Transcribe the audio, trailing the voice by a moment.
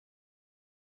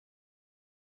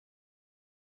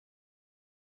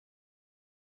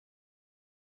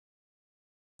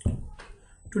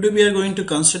Today we are going to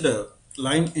consider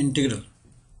line integral.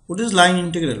 What is line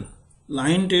integral?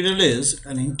 Line integral is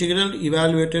an integral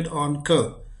evaluated on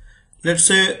curve. Let's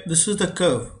say this is the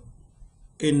curve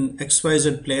in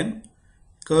xyz plane.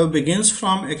 Curve begins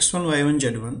from x1, y1,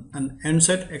 z1 and ends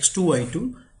at x2,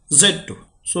 y2, z2.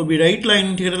 So we write line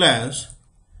integral as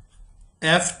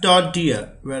f dot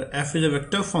dr, where f is a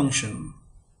vector function,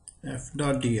 f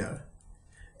dot dr.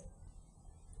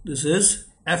 This is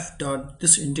f dot,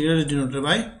 this integral is denoted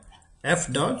by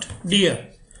f dot dr,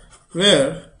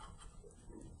 where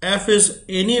f is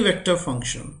any vector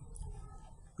function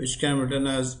which can be written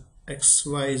as x,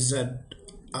 y, z,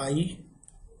 I,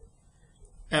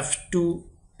 f2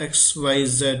 x, y,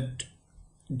 z,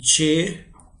 j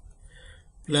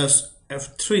plus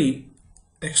f3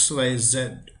 x, y, z,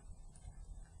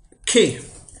 k.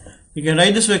 We can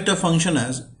write this vector function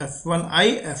as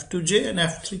f1i, f2j and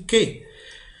f3k.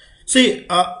 See,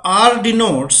 R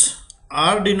denotes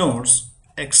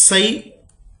xi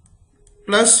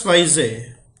plus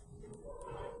yj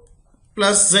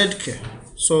plus zk.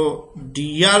 So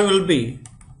dr will be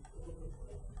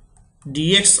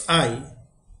dxi,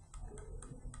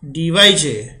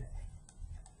 dyj,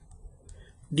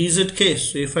 dzk.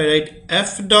 So if I write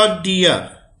f dot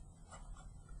dr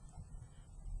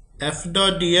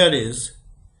is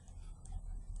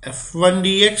f1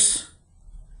 dx,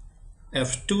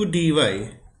 f2 dy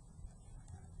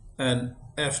and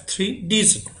f3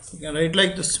 dz. You can write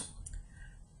like this: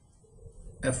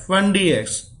 f1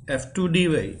 dx, f2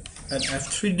 dy and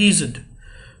f3 dz.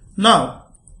 Now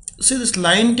see this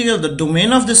line integral, the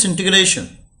domain of this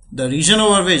integration, the region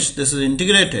over which this is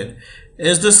integrated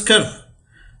is this curve.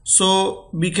 So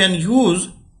we can use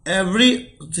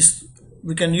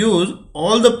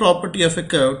all the property of a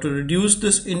curve to reduce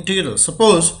this integral.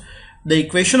 Suppose the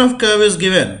equation of curve is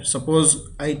given. Suppose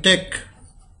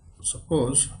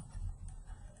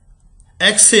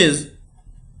x is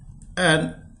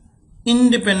an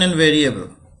independent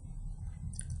variable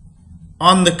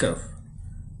on the curve.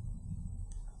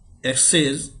 X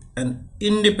is an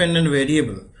independent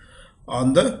variable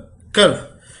on the curve.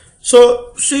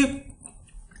 So see,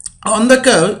 on the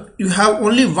curve you have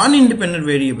only one independent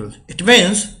variable. It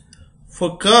means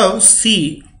for curve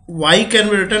C, y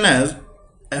can be written as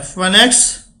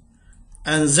f1x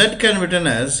and z can be written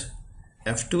as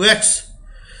f2x.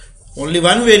 Only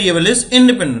one variable is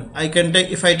independent.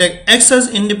 If I take x as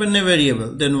independent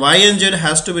variable, then y and z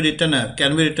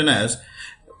can be written as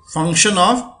function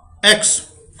of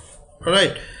x.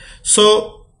 Alright,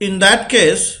 so in that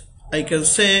case I can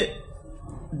say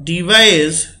dy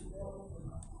is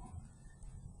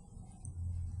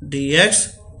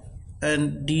dx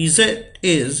and dz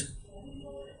is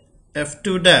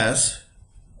f2 dash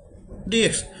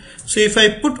dx. So if I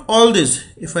put all this,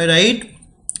 if I write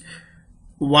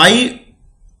y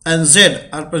and z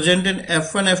are present in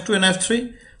f1, f2 and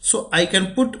f3, so I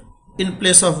can put in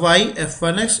place of y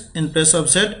f1x, in place of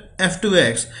z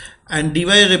f2x, and dy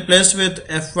is replaced with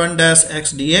f1 dash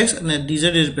x dx and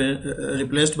dz is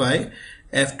replaced by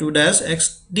f2 dash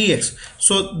x dx.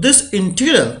 So this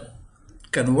integral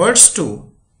converts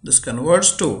to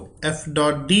f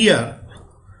dot dr,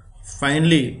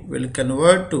 finally will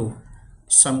convert to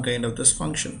some kind of this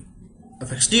function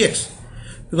of x dx,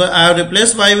 because I have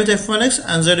replaced y with f1x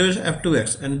and z with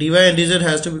f2x, and dy and dz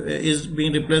is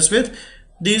being replaced with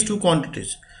these two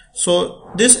quantities. So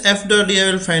this f dot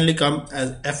dr will finally come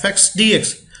as fx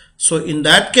dx. So in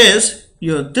that case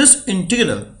this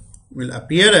integral will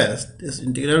appear as, this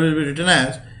integral will be written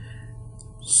as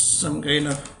some kind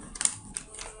of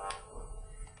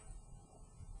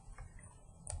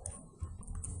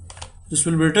this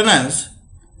will be written as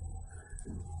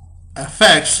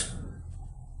fx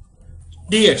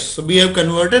dx. So we have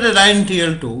converted a line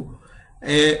integral to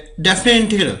a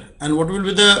definite integral. And what will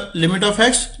be the limit of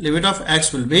x? Limit of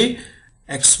x will be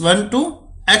x1 to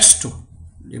x2.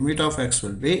 Limit of x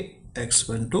will be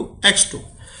x1 to x2.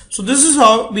 So this is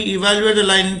how we evaluate the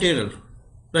line integral,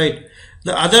 right?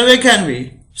 The other way can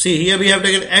be, see here we have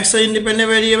taken x as independent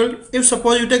variable. If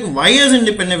suppose you take y as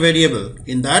independent variable,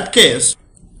 in that case,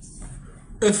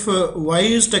 if y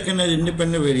is taken as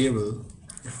independent variable,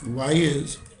 if y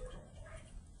is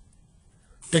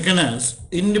taken as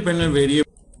independent variable,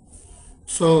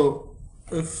 so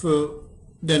if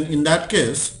then in that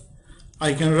case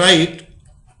I can write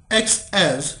x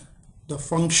as the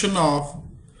function of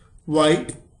y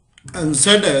and z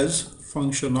as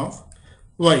function of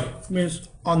y. Means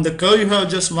on the curve you have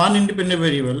just one independent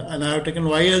variable and I have taken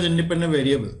y as independent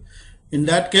variable. In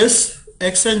that case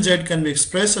x and z can be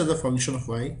expressed as a function of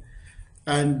y,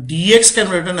 and dx can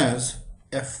be written as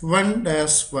f1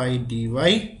 dash y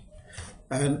dy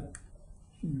and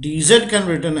dz can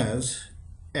be written as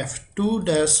f2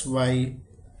 dash y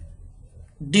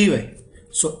dy.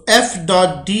 So f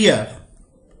dot dr,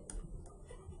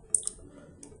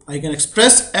 I can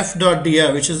express f dot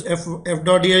dr, which is f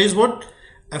dot dr is what?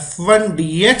 f1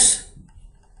 dx,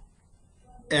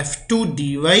 f2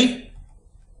 dy,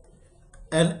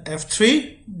 and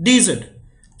f3 dz.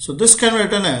 So this can be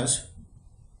written as,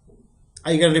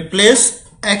 I can replace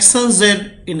x and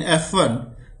z in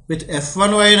f1 with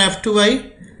f1y and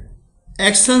f2y,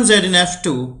 x and z in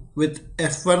f2 with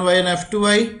f1y and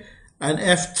f2y, and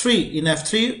f3 in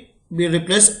f3 we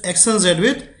replace x and z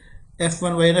with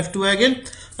f1y and f2y again,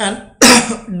 and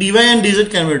dy and dz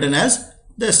can be written as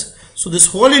this. So this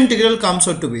whole integral comes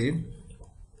out to be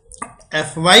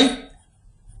fy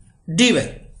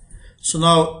dy. So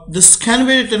now this can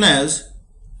be written as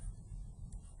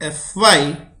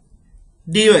fy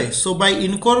dy. So by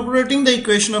incorporating the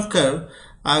equation of curve,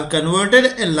 I have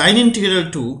converted a line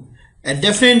integral to a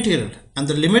definite integral, and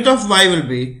the limit of y will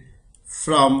be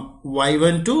from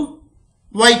y1 to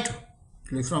y2.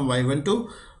 From y1 to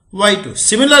y2.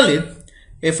 Similarly,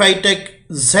 if I take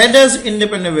z as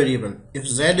independent variable, if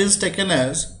z is taken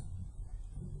as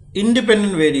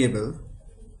independent variable,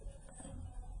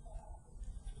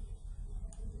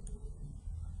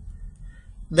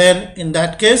 then in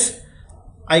that case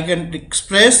I can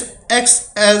express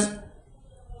x as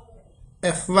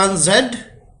f1z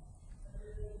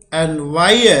and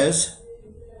y as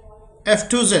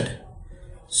f2z.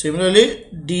 Similarly,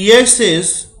 dx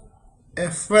is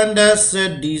f1 dash z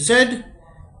dz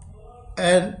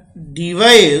and dy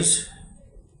is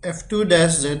f2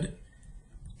 dash z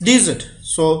dz.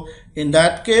 So in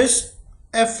that case,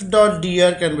 f dot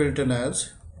dr can be written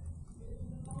as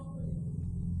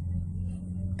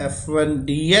f1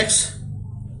 dx,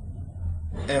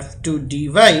 f2 dy,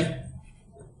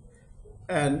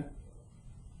 and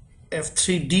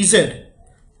f3 dz,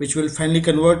 which will finally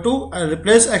convert to, I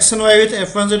replace x and y with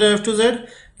f1z and f2z,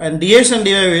 and dx and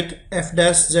dy with f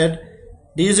dash z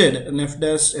dz and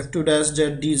f2 dash z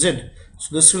dz.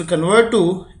 So this will convert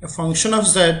to a function of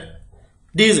z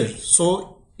dz.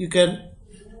 So you can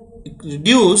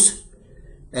reduce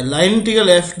a line integral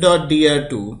f dot dr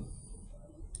to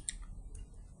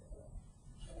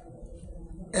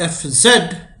fz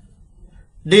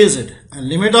dz, and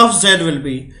limit of z will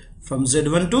be from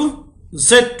z1 to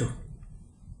z2.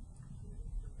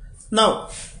 Now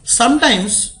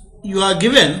sometimes you are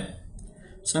given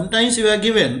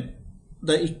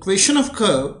the equation of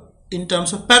curve in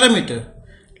terms of parameter,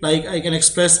 like I can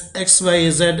express x, y,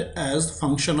 z as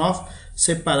function of,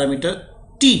 say, parameter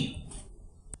t.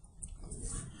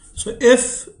 So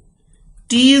if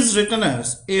t is written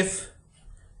as, if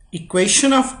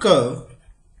equation of curve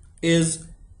is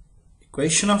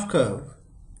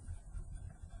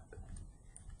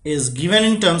given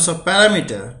in terms of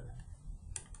parameter,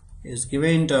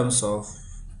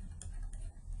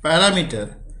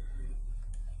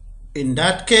 in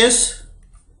that case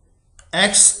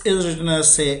x is written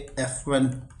as, say,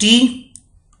 f1t,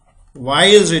 y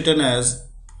is written as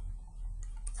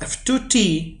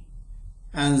f2t,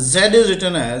 and z is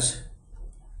written as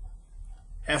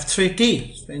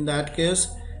f3t. So in that case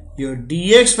your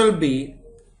dx will be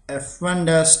f1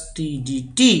 dash t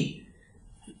dt,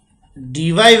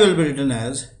 dy will be written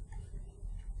as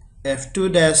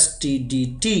f2 dash t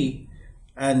dt,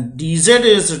 and dz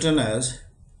is written as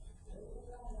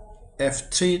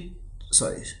f3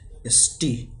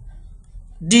 t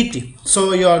dt.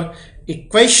 So your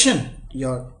equation,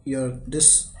 your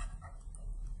this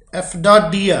f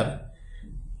dot dr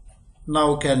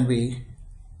now can be,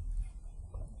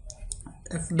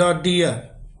 f dot dr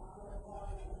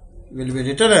will be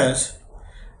written as,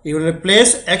 you will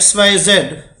replace x, y,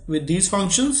 z with these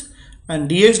functions and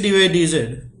dx, dy,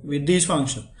 dz with these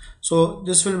functions. So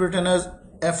this will be written as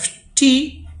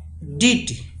ft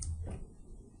dt,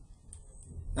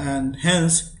 and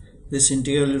hence this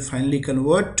integral will finally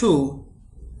convert to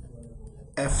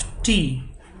ft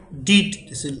dt.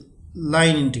 This is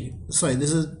line integral,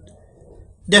 this is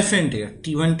definite integral,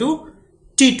 t1 to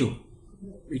t2.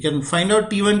 We can find out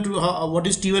t1 to what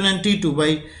is t1 and t2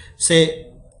 by, say,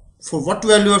 for what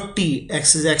value of t,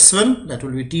 x is x1, that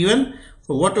will be t1.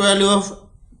 For what value of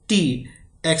t,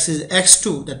 x is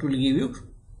x2, that will give you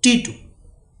t2.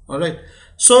 Alright,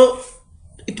 so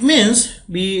it means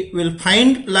we will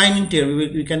find line integral,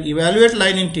 we can evaluate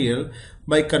line integral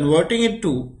by converting it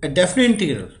to a definite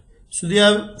integral. So there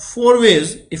are four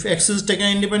ways. If x is taken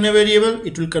an independent variable,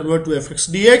 it will convert to fx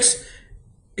dx.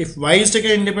 If y is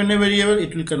taken an independent variable,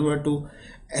 it will convert to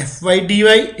fy dy.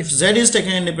 If z is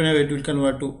taken an independent variable, it will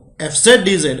convert to fz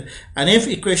dz, and if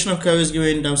equation of curve is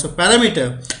given in terms of parameter,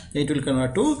 then it will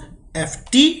convert to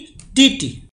ft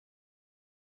dt.